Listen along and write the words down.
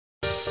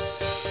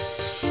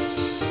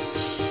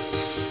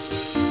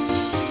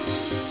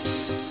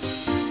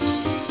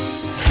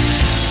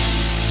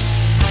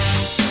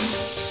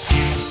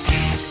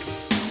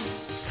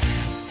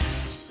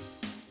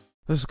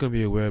This is gonna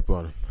be a weird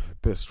one, a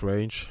bit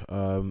strange.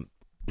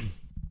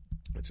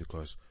 It's too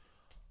close.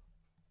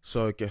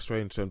 So it gets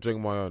straight into. I'm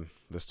doing my own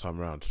this time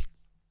around.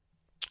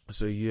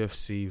 So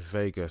UFC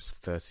Vegas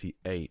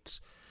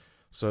 38.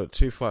 So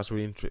two fights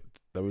that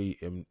really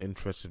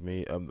interested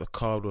me. The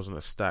card wasn't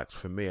as stacked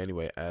for me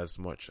anyway as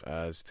much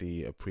as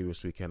the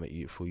previous weekend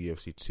for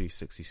UFC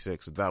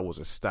 266. That was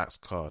a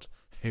stacked card,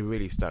 a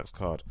really stacked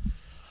card.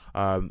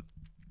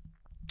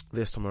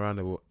 This time around,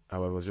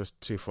 however, was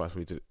just two fights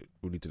really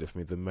did it for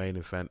me. The main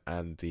event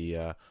and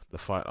the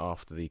fight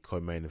after the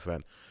co-main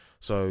event.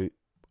 So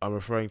I'm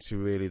referring to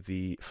really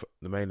the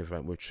main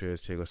event, which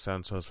is Thiago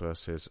Santos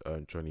versus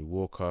Johnny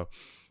Walker.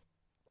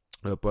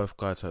 Both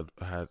guys had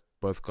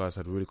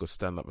really good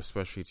stand up,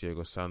 especially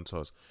Thiago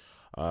Santos.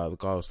 The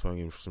guy was throwing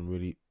in some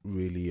really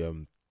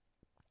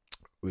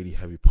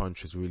heavy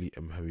punches, really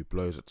heavy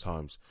blows at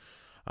times.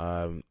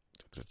 Some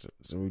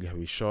really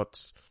heavy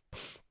shots,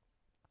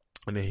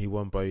 and then he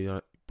won by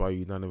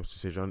unanimous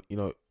decision.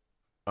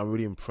 I'm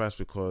really impressed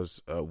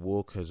because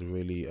Walker's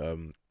really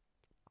tall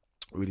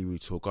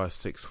guy,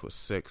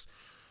 6'6".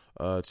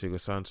 Thiago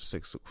Santos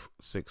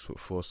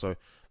 6'4". So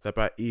they're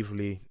about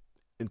evenly,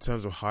 in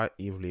terms of height,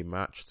 evenly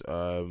matched.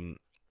 Yeah,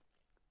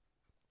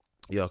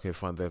 okay,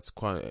 fine. That's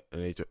quite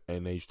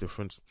an age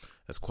difference.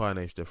 That's quite an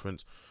age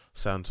difference.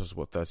 Santos is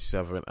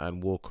 37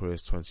 and Walker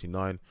is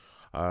 29.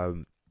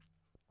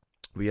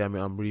 But yeah, I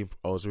mean,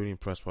 I was really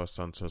impressed by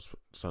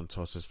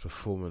Santos's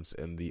performance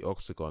in the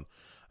octagon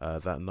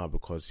that night,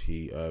 because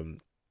he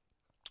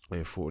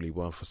unfortunately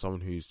won. For someone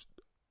who's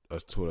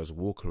as tall as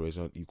Walker is,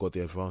 you've got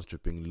the advantage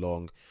of being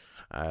long,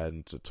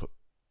 and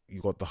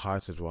you got the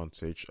height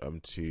advantage.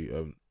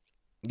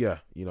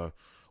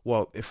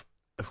 Well, if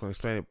I can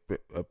explain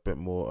it a bit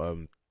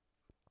more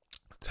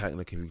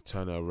technically, if you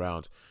turn it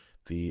around,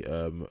 the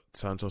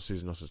Santos,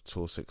 who's not as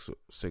tall,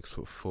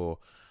 6'4",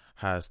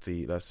 has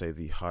the, let's say,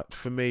 the height.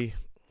 For me,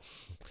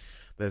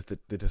 there's the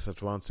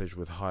disadvantage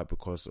with height,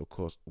 because of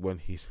course when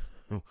he's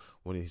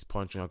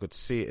punching, I could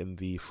see it in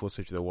the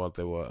footage there while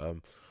they were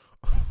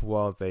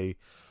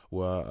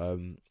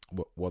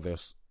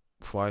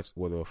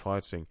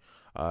fighting.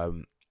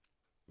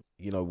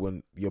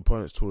 When your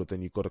opponent's taller,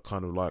 then you've got to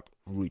kind of like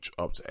reach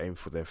up to aim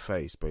for their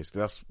face.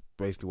 Basically, that's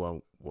basically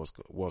what I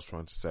was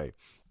trying to say.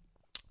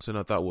 So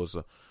no, that was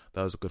a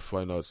good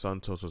fight. No,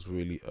 Santos was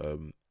really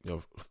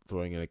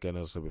throwing in, again,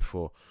 as I said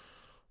before,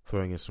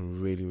 throwing in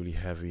some really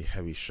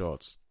heavy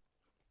shots.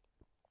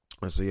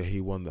 And so yeah,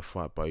 he won the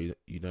fight by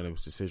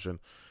unanimous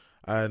decision.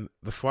 And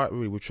the fight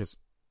really, which is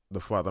the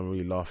fight that I'm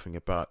really laughing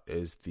about,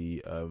 is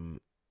the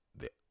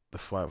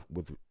fight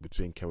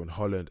between Kevin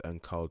Holland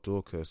and Carl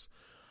Dorcas.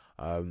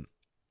 So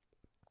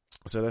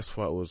this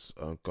fight was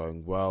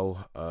going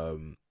well.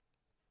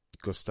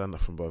 Good stand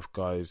up from both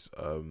guys.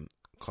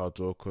 Carl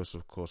Dorcas,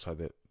 of course,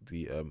 had I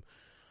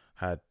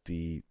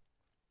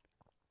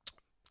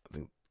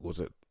think, was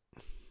it?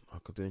 I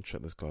didn't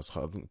check this guy's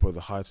height. I think probably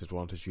the height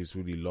advantage. He's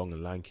really long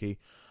and lanky,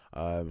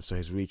 so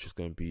his reach is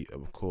going to be,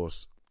 of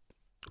course,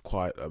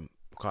 quite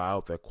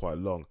out there, quite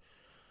long,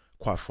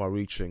 quite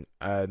far-reaching.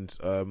 And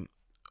of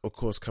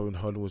course, Kevin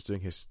Holland was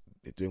doing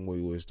what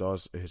he always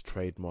does, his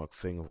trademark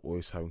thing of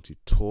always having to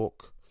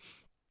talk,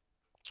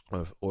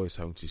 of always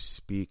having to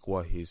speak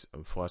while he's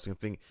fighting. I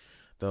think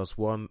there was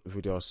one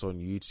video I saw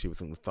on YouTube, I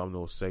think the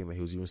thumbnail was saying that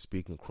he was even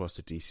speaking across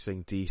the DC,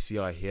 saying, "DC,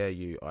 I hear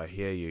you, I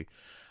hear you."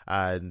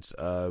 And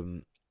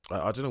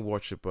I didn't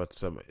watch it, but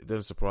it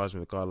didn't surprise me.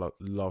 The guy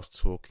loves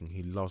talking.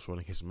 He loves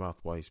running his mouth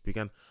while he's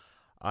speaking.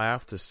 I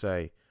have to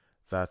say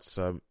that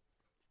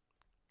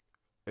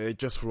it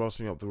just rubs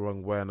me up the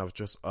wrong way, and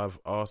I've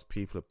asked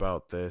people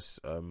about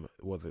this,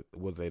 whether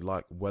they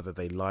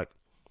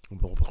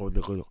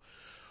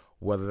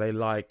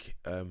like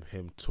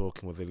him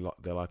talking, whether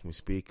they like me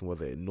speaking,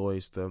 whether it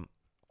annoys them,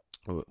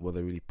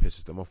 whether it really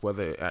pisses them off,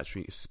 whether it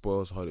actually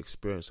spoils the whole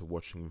experience of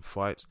watching him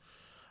fight.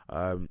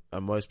 And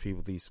most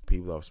people, these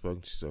people that I've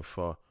spoken to so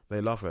far, they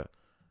love it.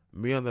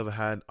 Me, on the other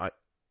hand,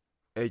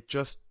 it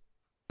just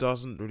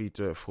doesn't really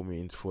do it for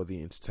me. For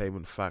the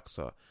entertainment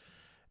factor,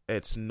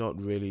 it's not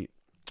really.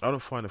 I don't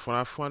find it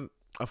fun.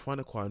 I find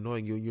it quite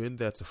annoying. You're in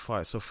there to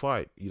fight, so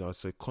fight.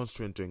 So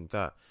concentrate on doing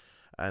that.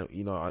 And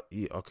I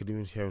could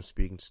even hear him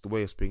speaking, the way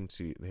he's speaking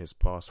to his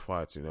past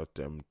fights.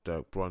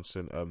 Derek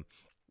Brunson,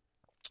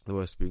 the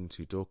way he's speaking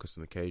to Dorcas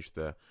in the cage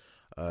there.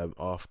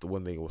 After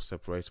when they were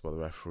separated by the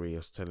referee, I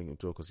was telling him,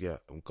 Dorcas, yeah,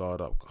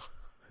 guard up,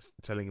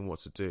 telling him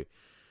what to do.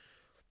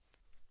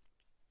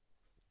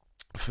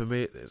 For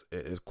me, it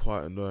is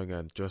quite annoying,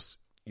 and just,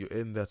 you're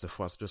in there to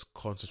fight, so just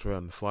concentrate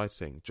on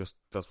fighting. Just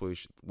that's what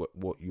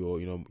your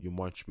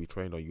mind should be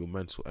trained on. Your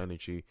mental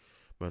energy,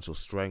 mental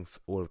strength,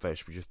 all of that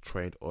should be just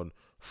trained on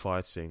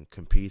fighting,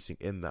 competing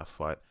in that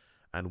fight,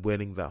 and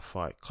winning that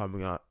fight,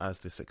 coming out as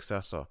the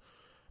successor.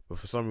 But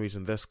for some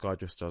reason, this guy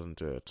just doesn't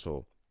do it at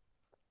all.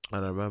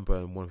 And I remember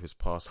in one of his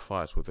past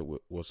fights,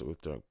 was it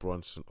with Derek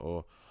Brunson,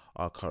 or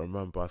I can't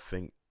remember, I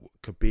think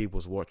Khabib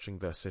was watching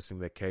there, sitting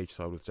there cage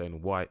side with Dana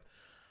White,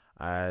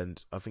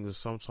 and I think it was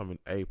sometime in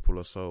April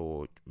or so,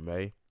 or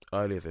May,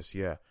 earlier this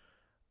year,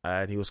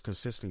 and he was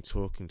consistently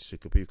talking to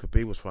Khabib.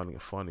 Khabib was finding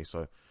it funny,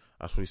 so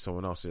that's probably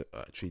someone else who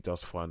actually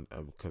does find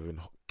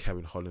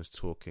Kevin Holland's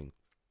talking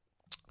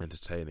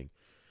entertaining.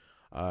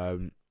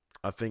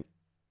 I think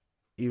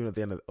even at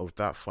the end of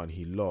that fight,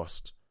 he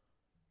lost.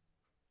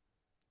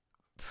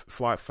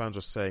 Fight fans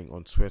were saying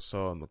on Twitter,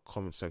 on the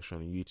comment section,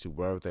 on YouTube,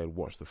 wherever they had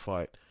watched the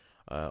fight,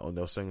 they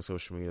were saying on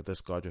social media,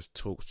 this guy just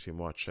talks too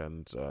much,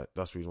 and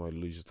that's the reason why he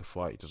loses the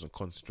fight. He doesn't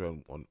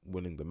concentrate on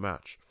winning the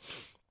match.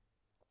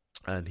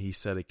 And he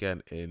said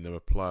again in a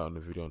reply on the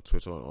video on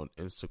Twitter, on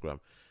Instagram,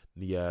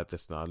 yeah,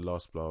 this and that, I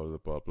lost, blah, blah,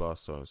 blah, blah,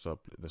 so and so,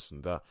 this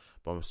and that,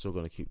 but I'm still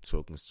going to keep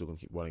talking, still going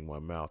to keep running my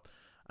mouth.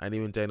 And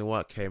even Dana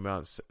White came out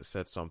and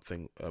said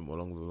something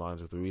along the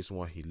lines of the reason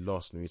why he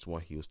lost and the reason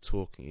why he was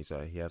talking is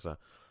that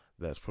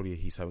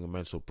he's having a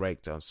mental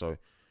breakdown. So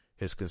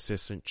his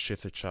consistent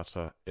chitter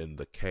chatter in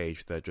the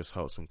cage that just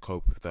helps him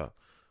cope with that.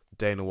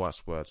 Dana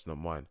White's words, not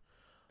mine.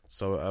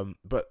 So,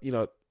 but you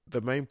know,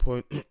 the main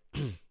point,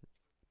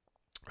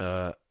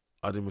 I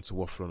didn't want to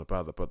waffle on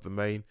about that, but the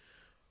main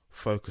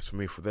focus for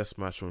me for this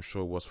match, I'm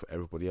sure was for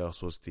everybody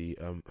else, was the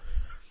the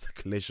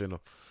collision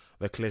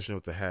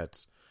of the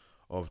heads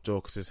of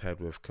Dorcas's head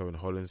with Kevin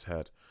Holland's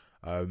head.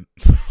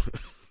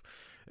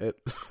 It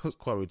was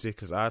quite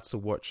ridiculous. I had to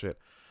watch it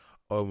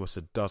almost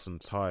a dozen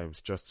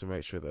times just to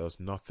make sure there was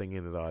nothing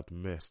in it that I'd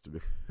missed,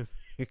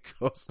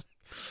 because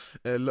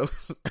it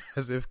looks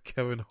as if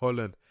Kevin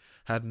Holland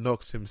had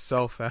knocked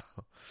himself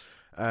out,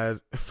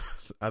 as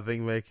I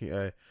think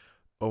making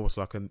almost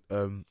like a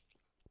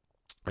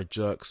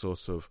jerk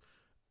sort of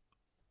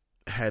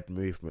head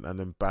movement and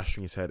then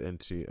bashing his head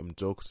into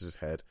Dorcas's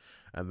head,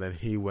 and then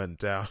he went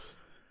down.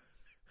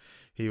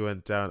 He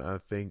went down, and I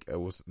think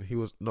he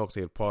was knocked.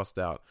 He had passed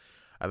out,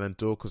 and then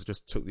Dorcas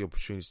just took the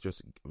opportunity to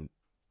just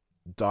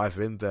dive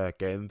in there,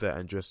 get in there,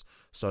 and just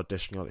start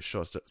dishing out the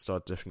shots,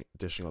 start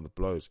dishing out the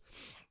blows,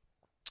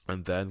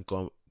 and then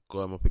got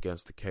him up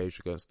against the cage,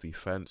 against the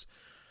fence,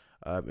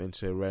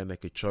 into a rear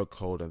naked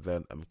chokehold, and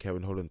then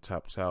Kevin Holland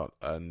tapped out,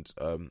 and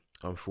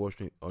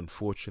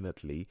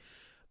unfortunately,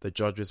 the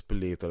judges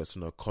believe that it's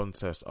no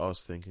contest. I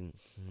was thinking,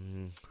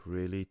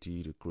 really, do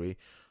you agree?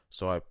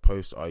 So I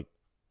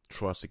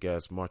tried to get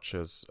as much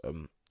as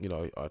I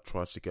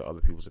tried to get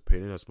other people's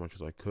opinion as much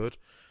as I could,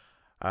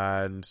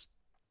 and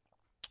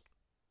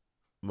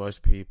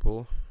most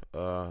people,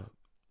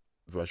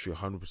 virtually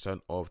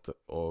 100%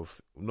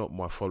 of not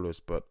my followers,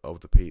 but of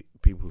the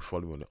people who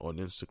follow me on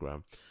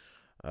Instagram,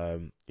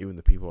 even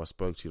the people I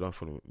spoke to who don't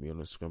follow me on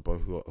Instagram, but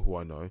who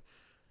I know,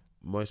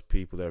 most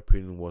people, their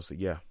opinion was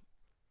that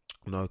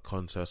no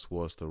contest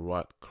was the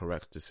right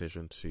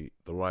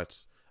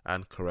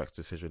and correct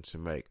decision to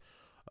make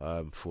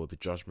for the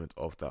judgment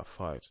of that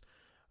fight.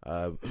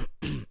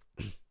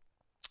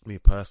 Me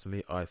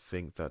personally, I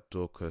think that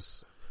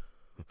Dorcas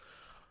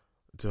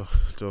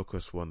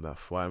won that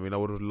fight. I mean, I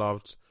would have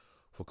loved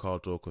for Carl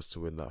Dorcas to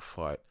win that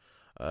fight.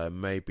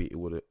 Maybe it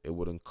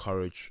would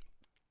encourage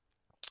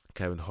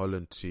Kevin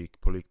Holland to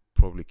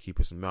probably keep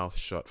his mouth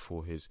shut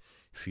for his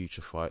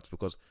future fights,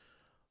 because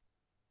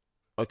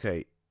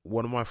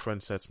one of my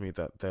friends said to me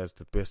that there's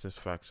the business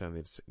factor and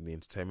the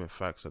entertainment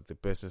factor. The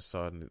business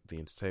side and the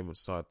entertainment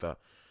side,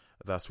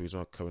 that's the reason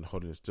why Kevin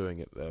Holland is doing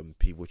it.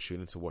 People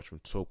tune in to watch him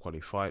talk while he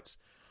fights,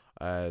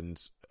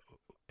 and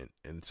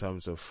in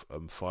terms of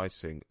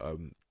fighting,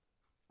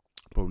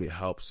 probably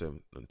helps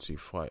him to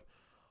fight.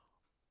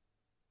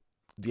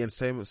 The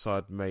entertainment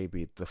side,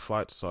 maybe. The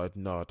fight side,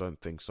 no, I don't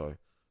think so.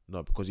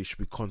 No, because you should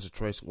be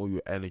concentrating all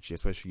your energy,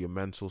 especially your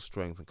mental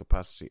strength and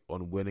capacity,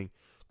 on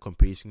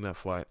competing that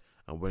fight,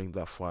 and winning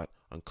that fight,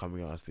 and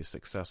coming out as the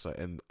successor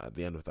at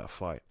the end of that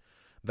fight.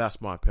 That's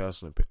my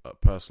personal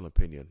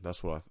opinion.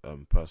 That's what I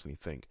personally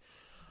think.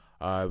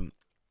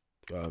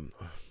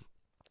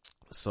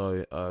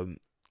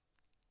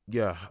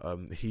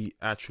 He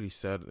actually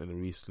said in a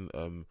recent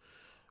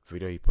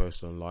video he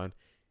posted online,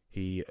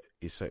 he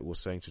was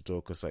saying to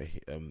Dorcas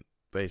that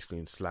basically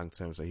in slang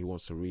terms that he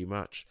wants a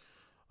rematch.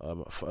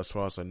 As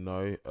far as I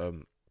know,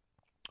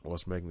 I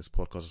was making this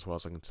podcast, as far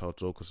as I can tell,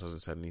 Dorcas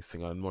hasn't said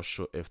anything. I'm not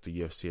sure if the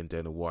UFC and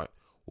Dana White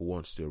will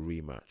want to do a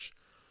rematch.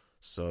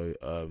 So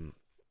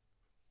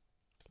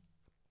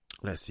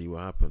let's see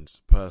what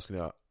happens.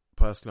 Personally,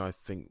 I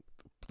think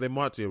they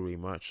might do a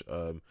rematch.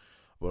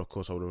 But of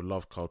course, I would have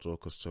loved Carl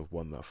Dorcas to have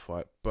won that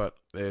fight. But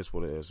it is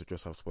what it is. We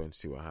just have to wait and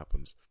see what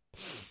happens.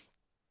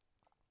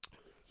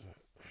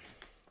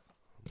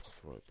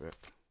 Throw it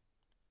back.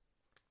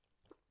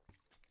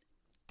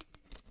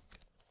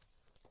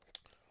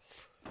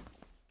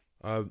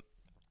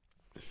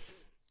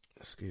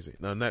 Excuse me.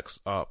 Now,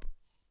 next up,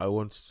 I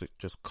wanted to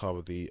just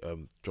cover the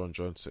Jon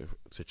Jones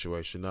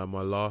situation. Now,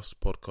 my last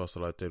podcast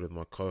that I did with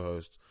my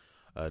co-host,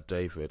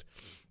 David,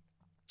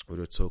 we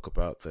would talk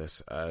about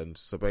this, and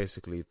so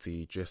basically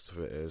the gist of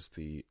it is,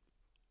 in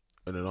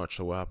a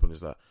nutshell, what happened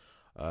is that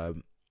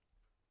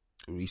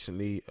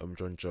recently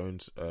Jon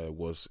Jones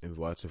was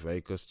invited to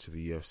Vegas to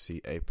the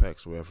UFC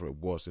Apex, wherever it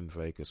was in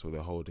Vegas, where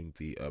they're holding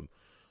the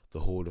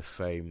Hall of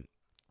Fame,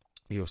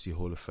 UFC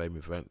Hall of Fame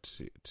event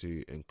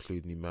to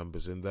include new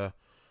members in there.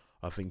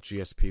 I think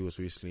GSP was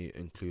recently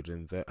included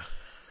in there,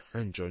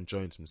 and Jon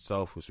Jones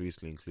himself was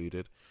recently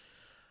included.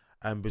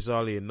 And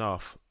bizarrely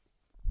enough,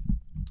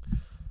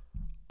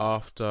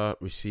 after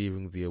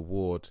receiving the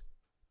award,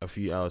 a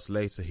few hours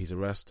later, he's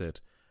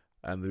arrested.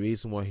 And the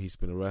reason why he's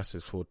been arrested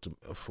is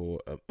for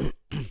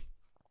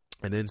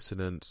an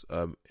incident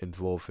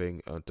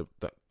involving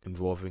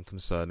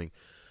concerning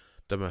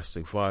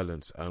domestic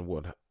violence. And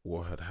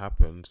what had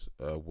happened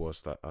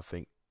was that I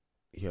think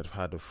he had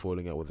had a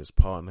falling out with his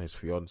partner, his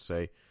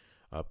fiance,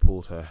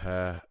 pulled her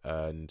hair,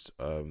 and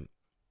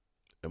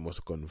it must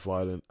have gone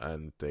violent.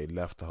 And they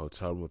left the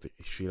hotel room.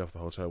 She left the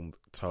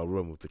hotel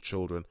room with the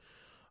children.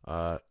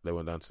 They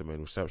went down to the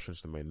main reception,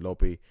 to the main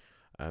lobby,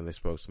 and they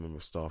spoke to some member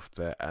of staff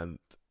there. And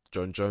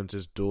Jon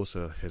Jones's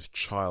daughter, his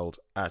child,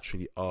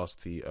 actually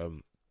asked the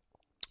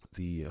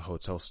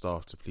hotel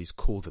staff to please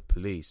call the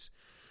police.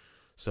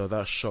 So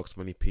that shocked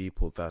many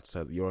people, that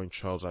your own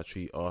child's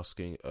actually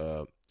asking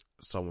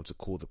someone to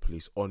call the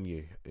police on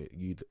you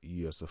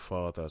as the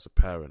father, as a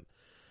parent.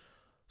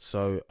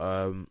 So,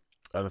 and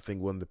I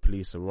think when the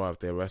police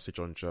arrived, they arrested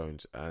Jon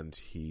Jones, and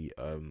he,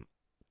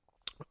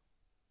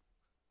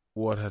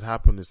 what had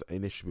happened is that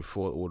initially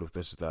before all of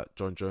this is that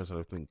Jon Jones had,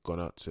 I think, gone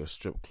out to a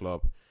strip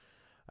club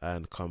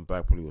and come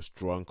back when he was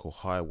drunk or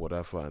high or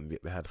whatever, and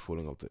they had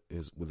falling out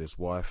with his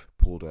wife,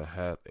 pulled her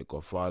hair, it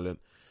got violent,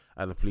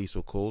 and the police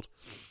were called.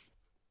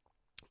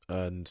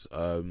 And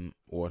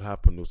what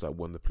happened was that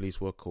when the police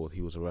were called,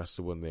 he was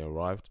arrested when they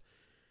arrived.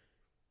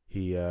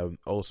 He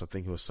also, I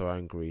think he was so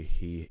angry,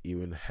 he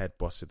even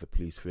head-busted the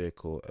police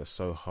vehicle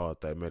so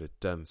hard that it made a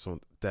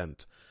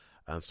dent,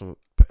 and some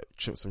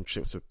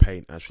chips of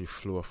paint actually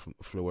flew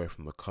away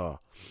from the car.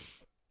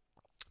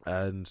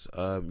 And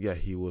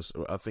he was.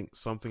 I think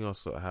something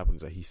else that happened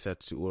is that he said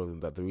to all of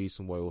them that the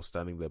reason why you're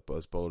standing there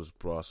as bold as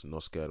brass and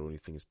not scared or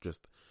anything is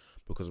just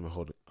because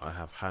I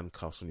have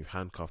handcuffs, and you've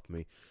handcuffed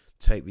me.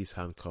 Take these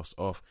handcuffs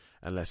off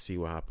and let's see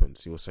what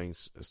happens. He was saying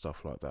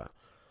stuff like that.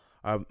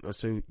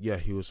 So yeah,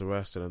 he was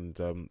arrested,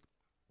 and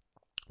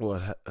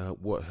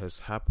what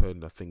has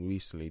happened, I think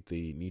recently,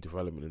 the new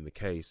development in the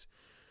case,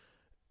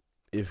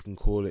 if you can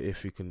call it,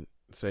 if you can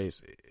say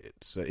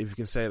if you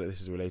can say that this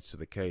is related to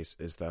the case,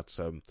 is that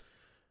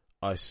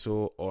I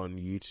saw on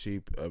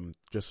YouTube,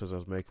 just as I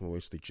was making my way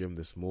to the gym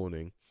this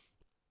morning,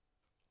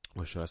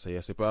 or should I say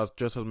yesterday, but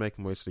just as I was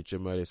making my way to the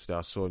gym earlier today,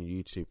 I saw on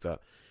YouTube that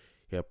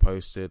he had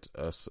posted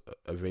a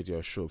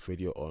short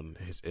video on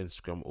his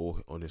Instagram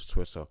or on his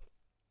Twitter,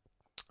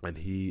 and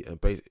he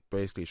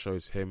basically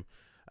shows him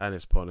and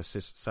his partner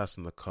sat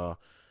in the car,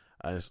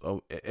 and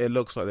it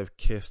looks like they've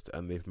kissed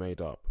and they've made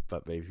up,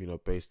 that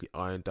they've basically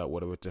ironed out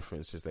whatever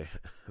differences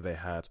they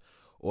had,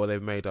 or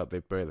they've made up,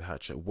 they've buried the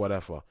hatchet,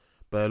 whatever.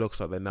 But it looks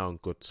like they're now on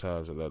good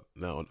terms, or they're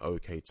now on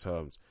okay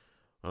terms.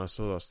 And I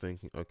was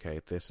thinking, okay,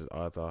 this is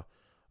either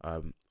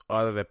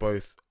they're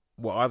both,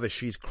 well, either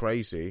she's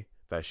crazy,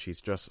 that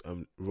she's just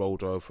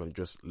rolled over and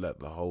just let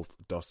the whole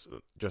dust,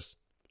 just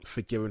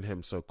forgiven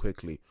him so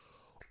quickly,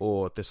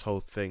 or this whole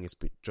thing has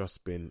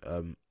just been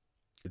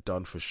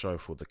done for show,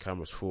 for the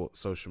cameras, for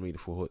social media,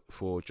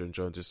 for Jon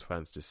Jones's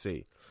fans to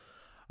see.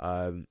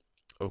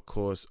 Of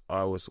course,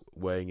 I was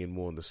weighing in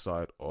more on the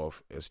side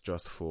of it's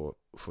just for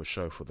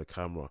show, for the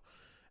camera.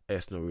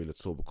 It's not real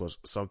at all, because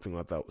something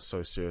like that was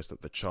so serious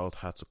that the child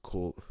had to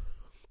call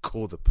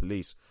the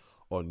police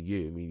on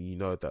you. I mean,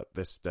 that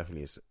this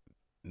definitely is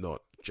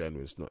not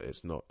genuine.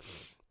 It's not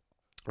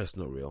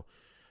real,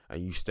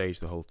 and you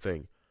staged the whole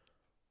thing.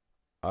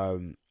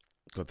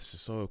 God, this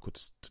is so awkward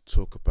to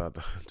talk about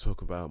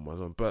my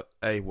own. But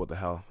hey, what the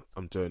hell?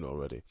 I'm doing it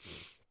already.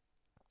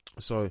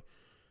 So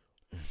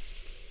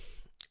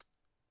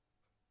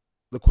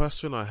the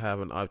question I have,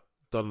 and I've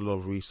done a lot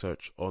of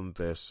research on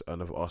this,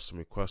 and I've asked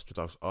me questions.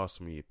 I've asked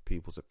me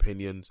people's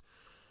opinions.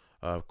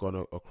 I've gone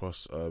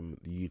across the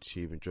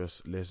YouTube and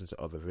just listened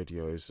to other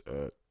videos,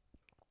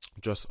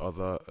 just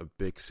other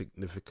big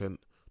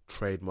significant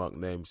trademark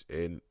names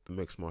in the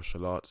mixed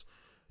martial arts,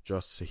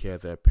 just to hear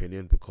their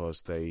opinion,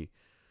 because they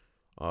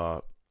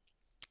are,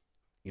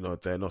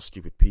 they're not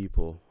stupid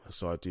people.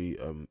 So I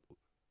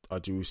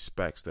do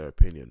respect their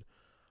opinion.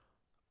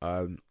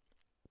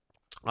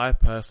 I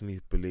personally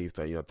believe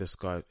that this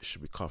guy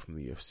should be cut from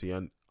the UFC,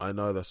 and I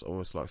know that's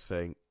almost like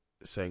saying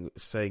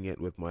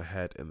it with my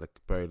head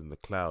buried in the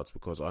clouds,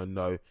 because I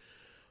know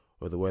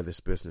with the way this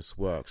business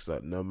works,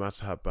 that no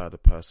matter how bad a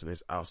person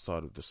is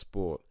outside of the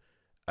sport,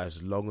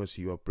 as long as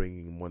you are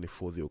bringing money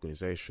for the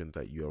organization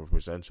that you are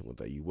representing or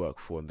that you work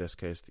for, in this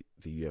case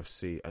the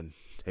UFC and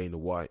Dana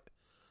White,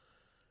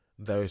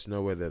 there is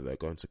no way that they're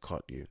going to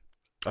cut you.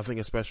 I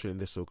think especially in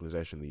this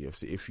organization, the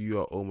UFC, if you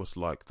are almost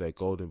like their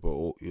golden boy,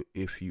 or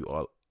if you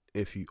are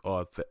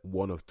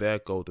one of their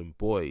golden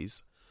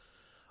boys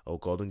or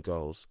golden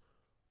girls,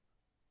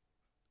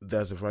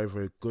 there's a very,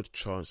 very good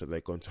chance that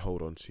they're going to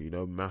hold on to you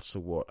no matter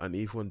what. And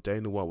even when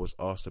Dana White was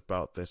asked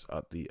about this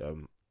at the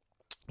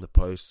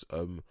post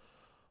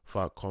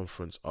fight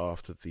conference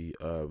after the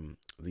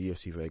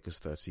UFC Vegas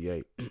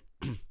 38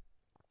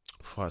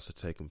 fights had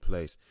taken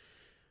place,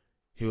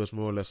 he was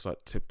more or less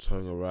like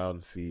tiptoeing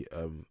around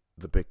the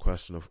the big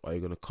question of, are you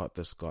going to cut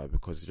this guy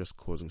because he's just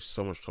causing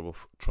so much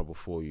trouble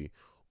for you?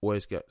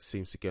 Always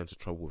seems to get into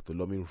trouble with the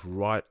law. I mean,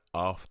 right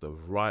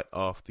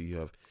after you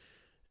have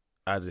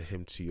added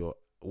him to your,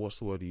 what's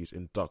the word you use,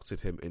 inducted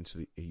him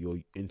into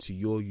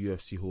your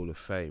UFC Hall of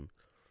Fame,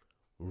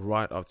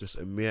 right after just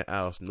a mere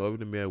hours, not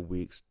even a mere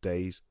weeks,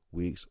 days,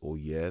 weeks, or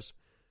years,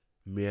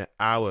 mere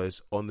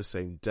hours on the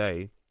same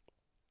day,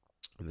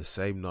 in the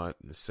same night,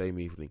 in the same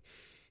evening,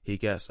 he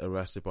gets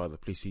arrested by the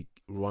police. He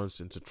runs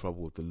into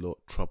trouble with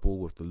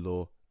the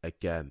law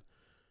again.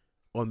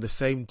 On the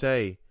same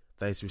day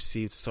that he's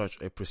received such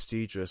a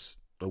prestigious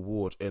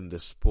award in the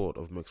sport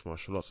of mixed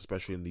martial arts,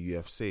 especially in the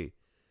UFC.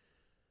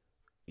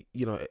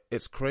 You know,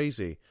 it's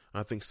crazy.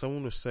 I think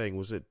someone was saying,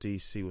 was it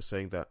DC, was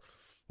saying that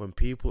when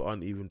people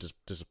aren't even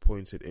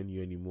disappointed in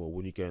you anymore,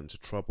 when you get into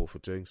trouble for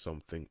doing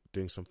something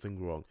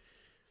wrong,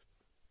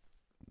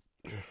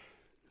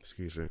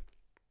 excuse me,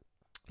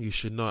 you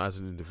should know as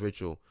an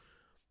individual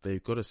that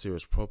you've got a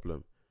serious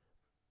problem.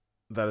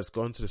 That it's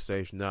gone to the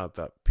stage now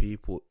that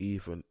people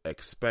even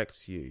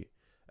expect you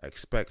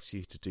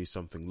to do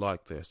something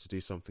like this, to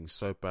do something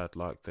so bad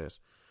like this,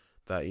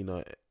 that, you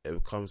know, it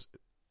becomes,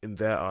 in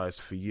their eyes,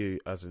 for you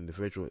as an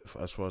individual,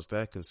 as far as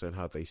they're concerned,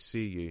 how they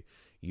see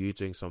you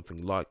doing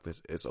something like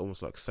this, it's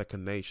almost like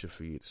second nature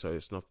for you. So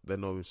they're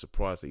not even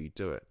surprised that you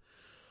do it.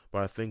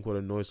 But I think what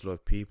annoys a lot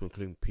of people,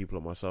 including people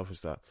like myself,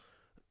 is that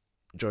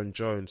Jon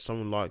Jones,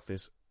 someone like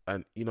this,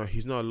 and, you know,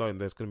 he's not alone.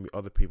 There's going to be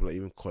other people, like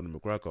even Conor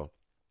McGregor,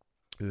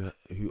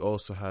 who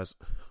also has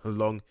who's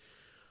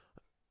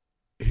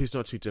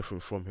not too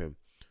different from him.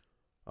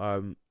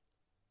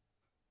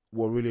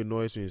 What really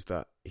annoys me is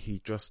that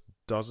he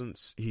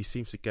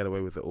seems to get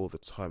away with it all the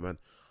time, and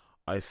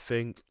I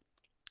think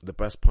the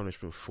best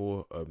punishment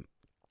for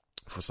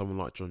someone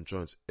like Jon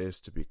Jones is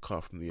to be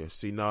cut from the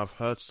UFC. Now, I've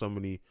heard so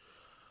many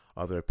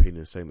other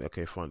opinions saying that,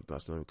 okay, fine,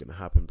 that's never going to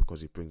happen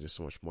because he brings in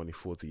so much money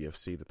for the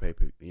UFC. The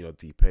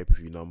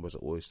pay-per-view numbers are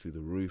always through the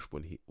roof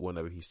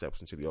whenever he steps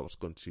into the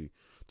octagon to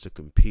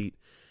compete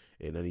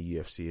in any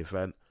UFC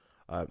event.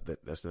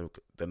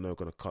 They're never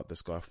going to cut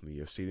this guy from the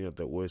UFC. You know,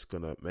 they're always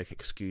going to make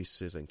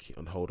excuses and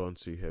hold on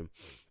to him.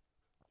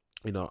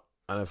 You know,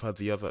 and I've heard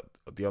the other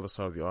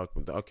side of the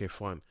argument that, okay,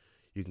 fine,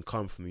 you can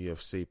come from the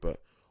UFC,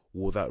 but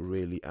will that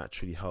really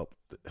actually help?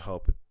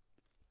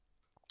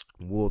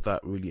 Will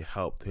that really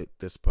help hit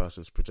this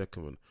person's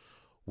predicament?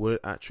 Will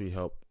it actually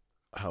help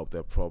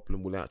their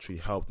problem? Will it actually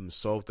help them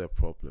solve their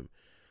problem?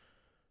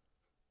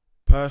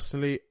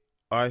 Personally,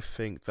 I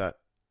think that,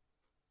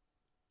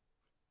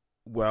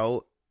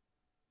 well,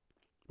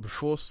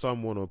 before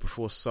someone or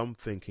before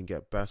something can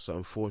get better,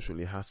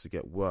 unfortunately, it has to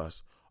get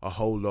worse, a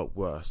whole lot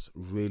worse,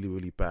 really,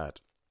 really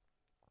bad.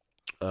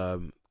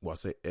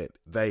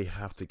 They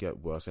have to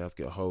get worse. They have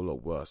to get a whole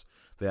lot worse.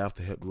 They have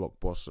to hit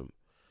rock bottom.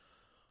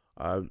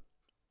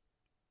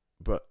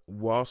 But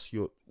whilst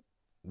you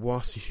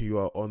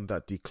are on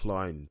that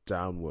decline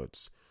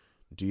downwards,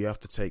 do you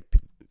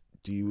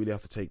really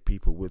have to take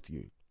people with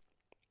you?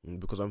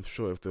 Because I'm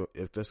sure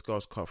if this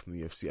guy's cut from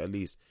the UFC, at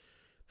least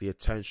the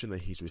attention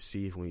that he's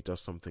received when he does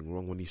something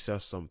wrong, when he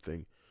says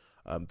something,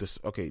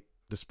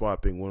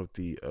 despite being one of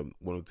the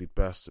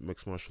best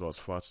mixed martial arts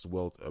fighters,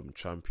 world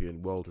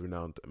champion, world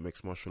renowned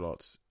mixed martial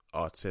arts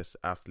artists,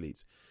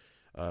 athletes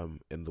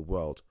in the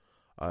world,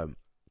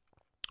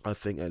 I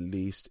think at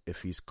least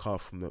if he's cut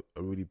from a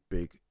really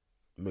big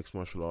mixed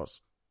martial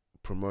arts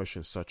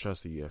promotion such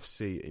as the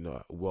UFC, you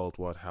know, a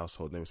worldwide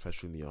household name,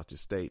 especially in the United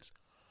States,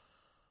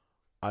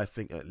 I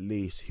think at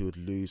least he would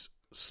lose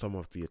some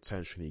of the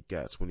attention he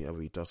gets whenever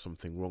he does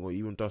something wrong or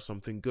even does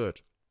something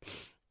good.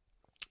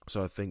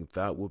 So I think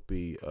that would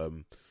be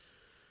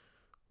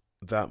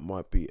that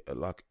might be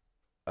like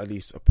at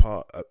least a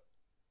part of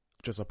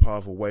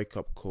a wake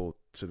up call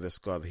to this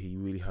guy that he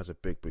really has a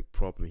big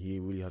problem. He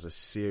really has a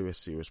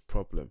serious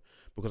problem.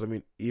 Because I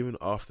mean, even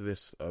after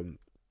this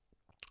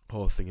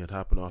whole thing had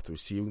happened, after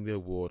receiving the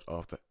award,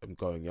 after him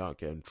going out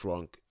getting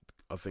drunk,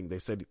 I think they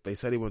said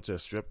he went to a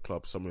strip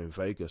club somewhere in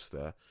Vegas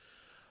there,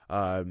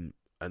 and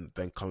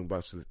then coming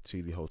back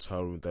to the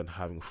hotel room, then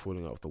having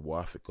falling out with the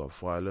wife. It got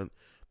violent.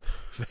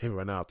 They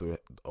ran out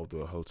of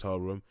the hotel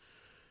room.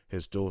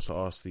 His daughter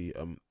asked the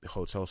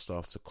hotel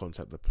staff to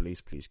contact the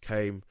police. Police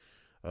came.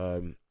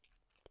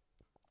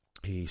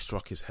 He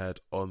struck his head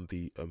on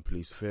the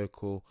police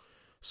vehicle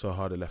so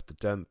hard it left a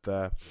dent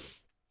there.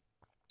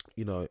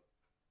 You know,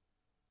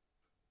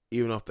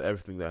 even after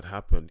everything that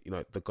happened, you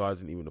know, the guy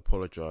didn't even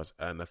apologize,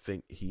 and I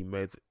think he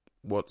made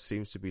what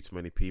seems to be to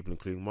many people,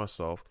 including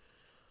myself,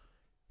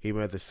 he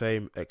made the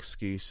same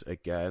excuse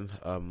again.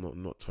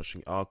 Not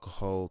touching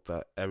alcohol.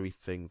 That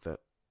everything that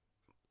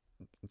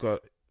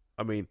got.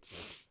 I mean,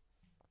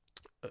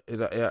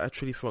 it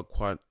actually felt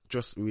quite,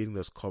 just reading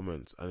those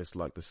comments, and it's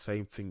like the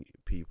same thing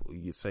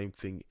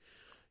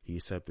he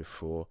said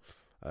before,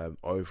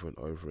 over and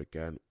over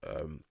again,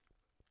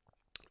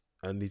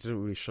 and he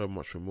didn't really show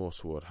much remorse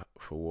for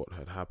what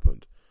had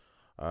happened.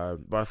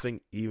 But I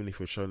think even if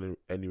he'd shown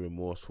any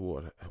remorse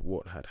for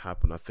what had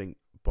happened, I think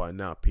by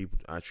now people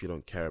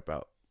actually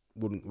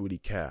wouldn't really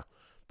care,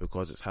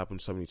 because it's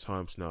happened so many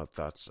times now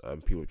that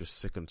people are just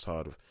sick and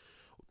tired of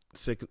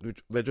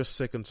they're just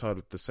sick and tired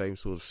of the same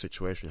sort of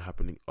situation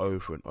happening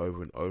over and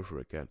over and over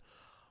again.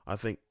 I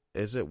think,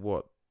 is it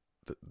what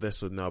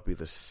this would now be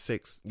the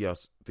sixth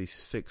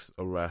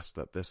arrest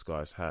that this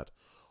guy's had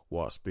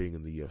whilst being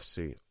in the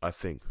UFC. I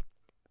think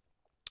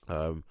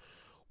one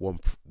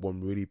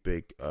really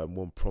big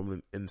one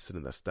prominent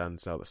incident that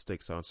stands out, that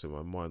sticks out in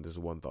my mind, is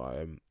the one that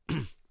I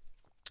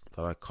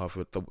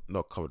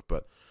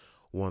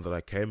one that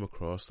I came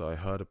across, that I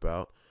heard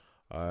about.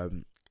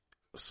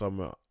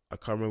 I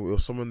can't remember, it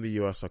was somewhere in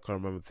the US, I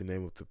can't remember the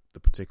name of the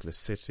particular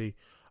city,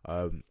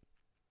 but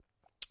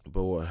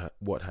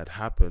what had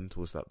happened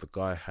was that the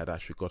guy had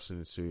actually gotten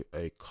into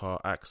a car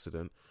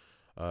accident,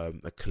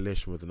 a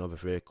collision with another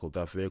vehicle.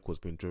 That vehicle was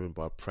being driven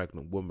by a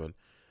pregnant woman.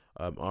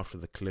 After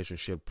the collision,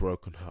 she had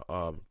broken her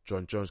arm.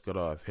 John Jones got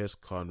out of his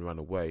car and ran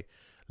away.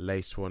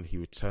 Later on, he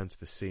returned to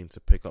the scene to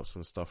pick up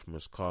some stuff from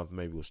his car.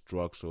 Maybe it was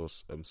drugs or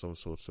some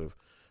sort of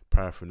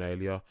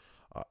paraphernalia.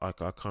 I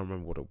can't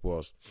remember what it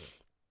was.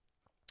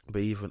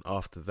 But even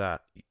after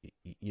that,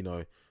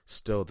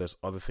 still there's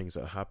other things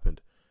that happened.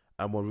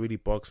 And what really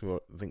bugs me, I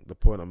think the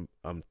point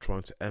I'm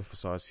trying to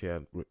emphasize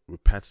here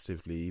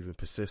repetitively, even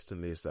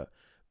persistently, is that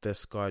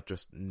this guy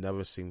just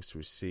never seems to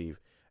receive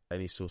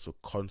any sort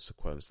of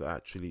consequence that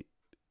actually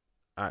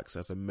acts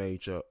as a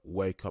major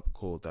wake-up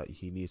call that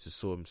he needs to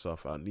sort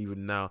himself out. And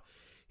even now,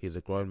 he's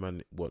a grown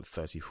man,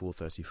 34,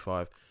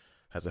 35,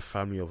 has a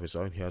family of his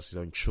own, he has his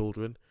own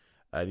children.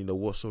 And,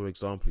 what sort of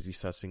example is he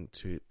setting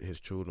to his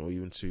children, or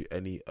even to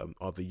any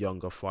other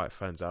younger fight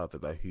fans out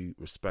there who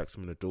respects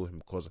him and adore him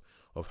because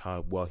of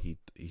how well he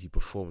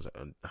performs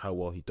and how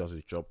well he does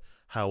his job,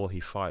 how well he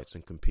fights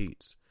and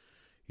competes,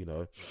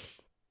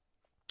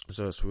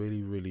 So it's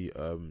really, really,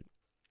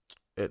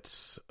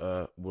 it's,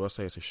 will I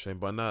say it's a shame?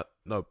 By now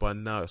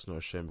it's not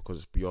a shame, because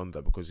it's beyond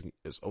that, because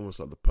it's almost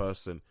like the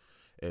person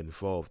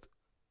involved,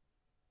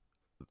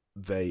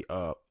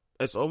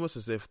 it's almost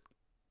as if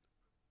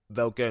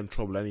they'll get in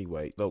trouble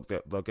anyway. They'll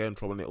get in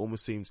trouble, and it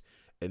almost seems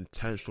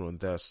intentional on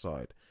their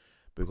side,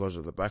 because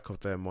at the back of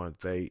their mind,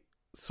 they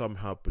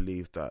somehow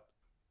believe that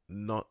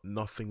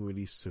nothing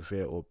really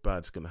severe or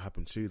bad is going to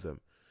happen to them.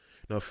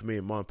 Now, for me,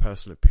 in my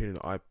personal opinion,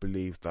 I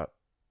believe that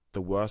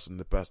the worst thing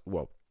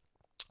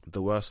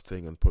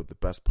and probably the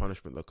best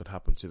punishment that could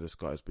happen to this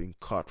guy is being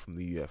cut from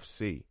the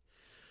UFC.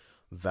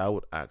 That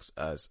would act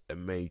as a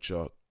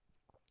major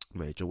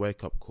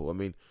wake-up call. I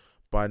mean,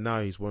 by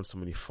now he's won so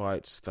many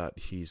fights that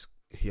he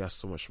has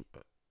so much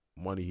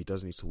money, he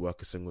doesn't need to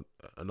work a single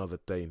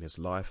day in his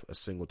life.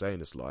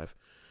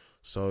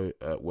 So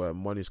where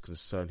money is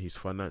concerned, he's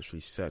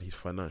financially set, he's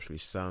financially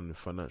sound and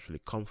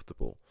financially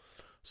comfortable.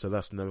 So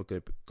that's never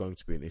going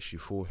to be an issue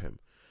for him.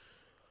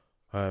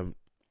 So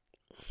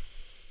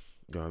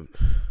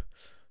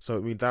I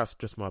mean, that's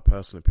just my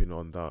personal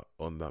opinion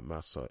on that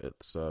matter.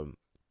 It's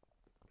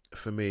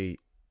for me,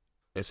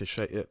 it's a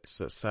shame.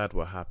 It's sad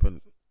what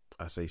happened.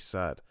 I say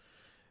sad.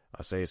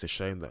 I say it's a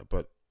shame that,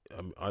 but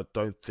I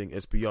don't think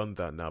it's beyond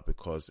that now,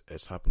 because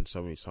it's happened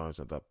so many times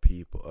that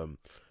people are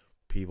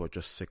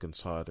just sick and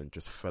tired and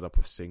just fed up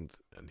of seeing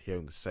and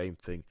hearing the same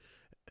thing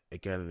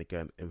again and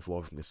again,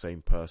 involving the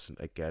same person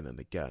again and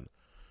again.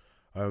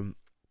 I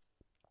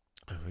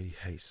really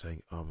hate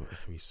saying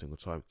every single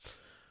time.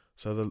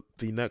 So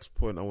the next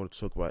point I want to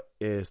talk about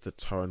is the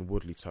Tyron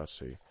Woodley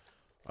tattoo.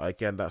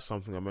 Again, that's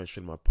something I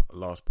mentioned in my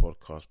last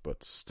podcast,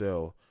 but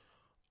still,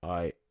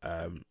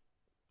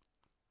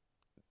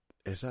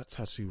 is that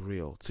tattoo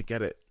real? To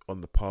get it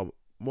on the palm,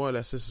 more or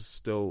less, this is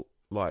still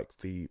like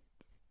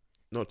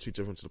not too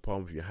different to the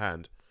palm of your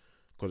hand,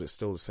 because it's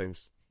still the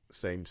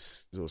same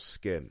sort of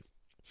skin.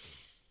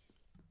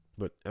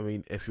 But I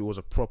mean, if it was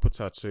a proper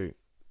tattoo,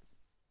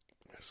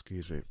 if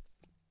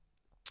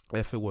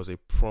it was a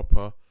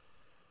proper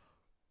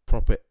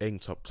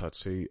inked up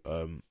tattoo,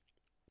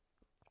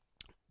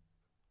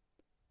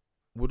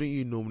 wouldn't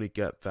you normally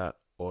get that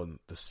on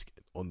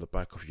the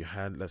back of your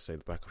hand? Let's say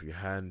the back of your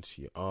hand,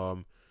 your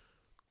arm,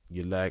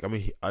 your leg. I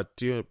mean, I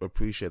do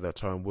appreciate that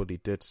Tyron Woodley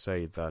did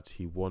say that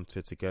he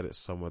wanted to get it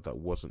somewhere that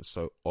wasn't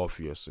so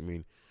obvious. I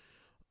mean,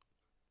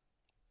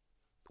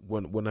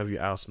 whenever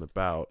you're out and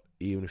about,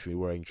 even if you're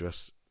wearing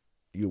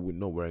you're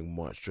not wearing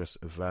much, just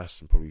a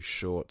vest and probably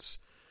shorts.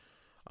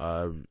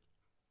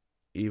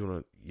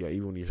 Even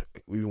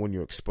when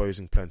you're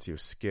exposing plenty of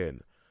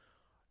skin,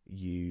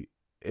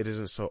 it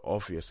isn't so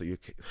obvious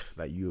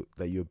that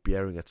you're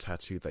bearing a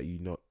tattoo that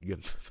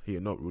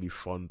you're not really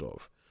fond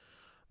of.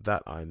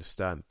 That I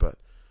understand, but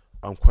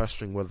I'm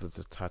questioning whether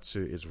the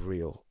tattoo is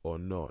real or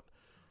not,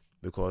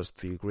 because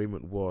the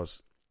agreement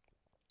was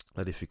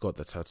that if he got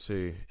the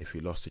tattoo, if he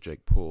lost to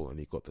Jake Paul and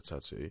he got the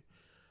tattoo,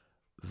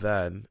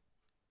 then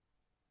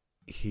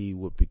he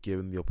would be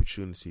given the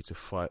opportunity to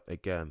fight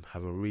again,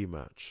 have a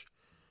rematch.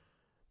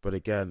 But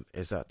again,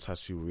 is that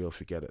tattoo real? If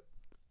you get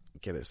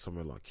it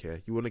somewhere like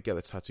here, you want to get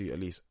the tattoo at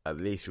least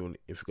if you're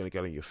going to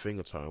get it on your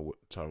finger,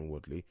 Tyron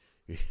Woodley,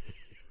 you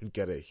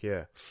get it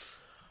here.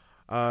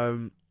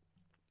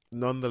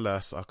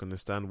 nonetheless, I can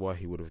understand why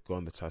he would have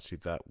gone the tattoo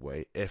that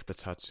way. If the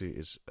tattoo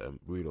is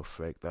real or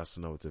fake, that's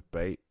another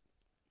debate.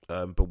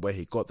 But where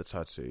he got the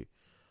tattoo,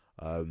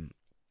 I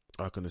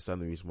can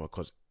understand the reason why.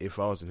 Because if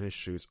I was in his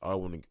shoes, I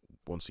want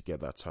to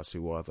get that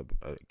tattoo either.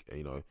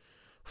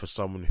 For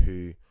someone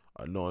who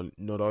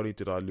not only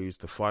did I lose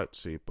the fight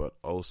to, but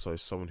also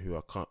someone who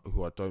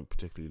I don't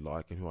particularly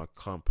like and who I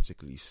can't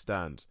particularly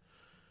stand.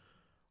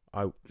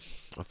 I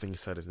think I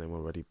said his name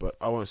already, but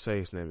I won't say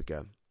his name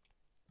again.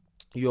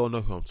 You all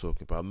know who I'm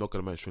talking about. I'm not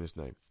going to mention his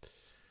name.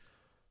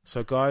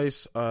 So,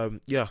 guys,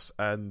 yes,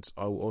 and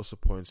I will also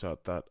point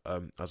out that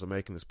as I'm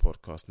making this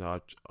podcast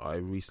now, I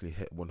recently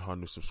hit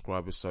 100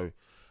 subscribers. So,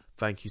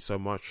 thank you so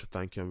much.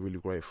 Thank you. I'm really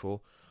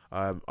grateful.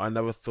 I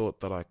never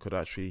thought that I could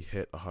actually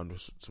hit 100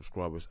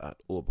 subscribers at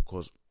all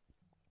because,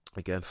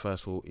 again,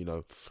 first of all,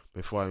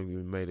 before I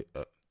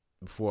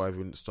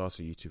even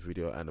started a YouTube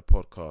video and a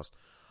podcast,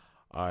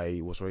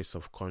 I was very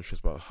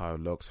self-conscious about how I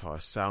looked, how I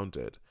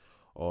sounded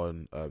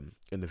on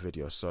in the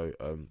video. So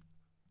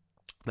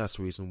that's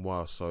the reason why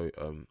I was so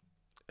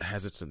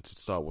hesitant to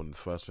start one in the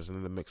first place. And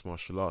then the mixed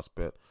martial arts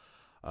bit,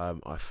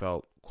 I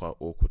felt quite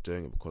awkward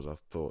doing it because I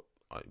thought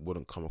I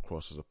wouldn't come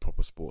across as a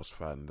proper sports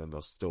fan. And then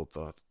there's still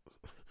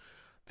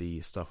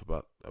the stuff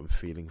about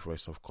feeling very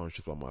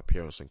self-conscious about my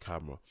appearance on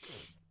camera.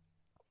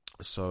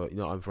 So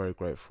I'm very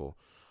grateful.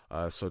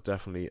 So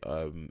definitely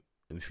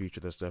in the future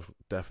there's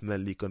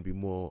definitely going to be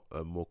more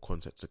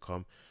content to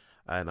come,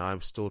 and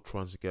I'm still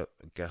trying to get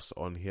guests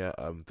on here.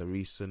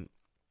 The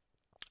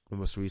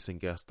most recent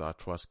guest that I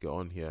tried to get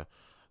on here,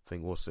 I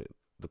think was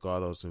the guy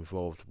that was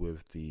involved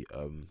with the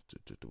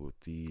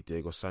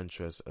Diego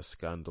Sanchez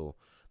scandal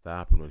that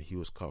happened when he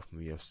was cut from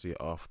the UFC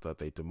after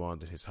they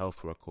demanded his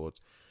health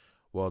records.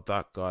 Well,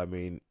 that guy, I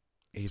mean,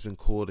 he's been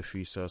called a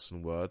few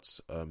certain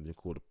words. Been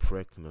called a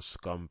prick and a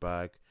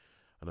scumbag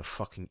and a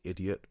fucking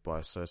idiot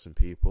by certain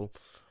people.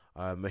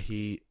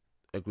 He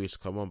agreed to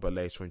come on, but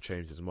later on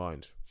changed his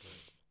mind.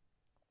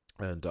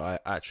 And I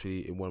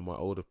actually, in one of my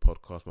older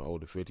podcasts, my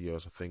older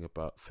videos, I think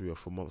about 3 or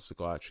 4 months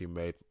ago, I actually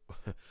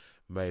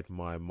made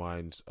my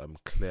mind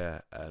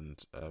clear,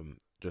 and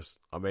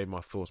I made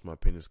my thoughts, my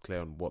opinions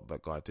clear on what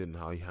that guy did and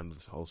how he handled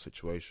this whole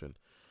situation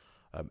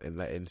in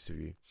that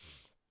interview.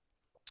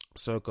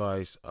 So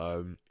guys,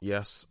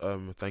 yes,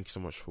 thank you so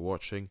much for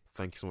watching.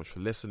 Thank you so much for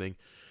listening.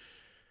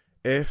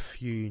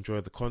 If you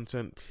enjoyed the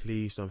content,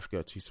 please don't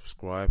forget to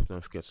subscribe.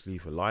 Don't forget to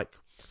leave a like.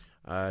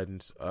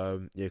 And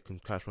you can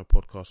catch my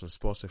podcast on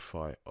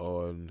Spotify,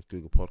 on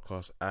Google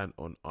Podcasts, and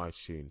on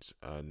iTunes.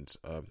 And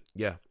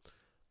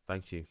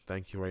thank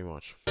you very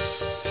much.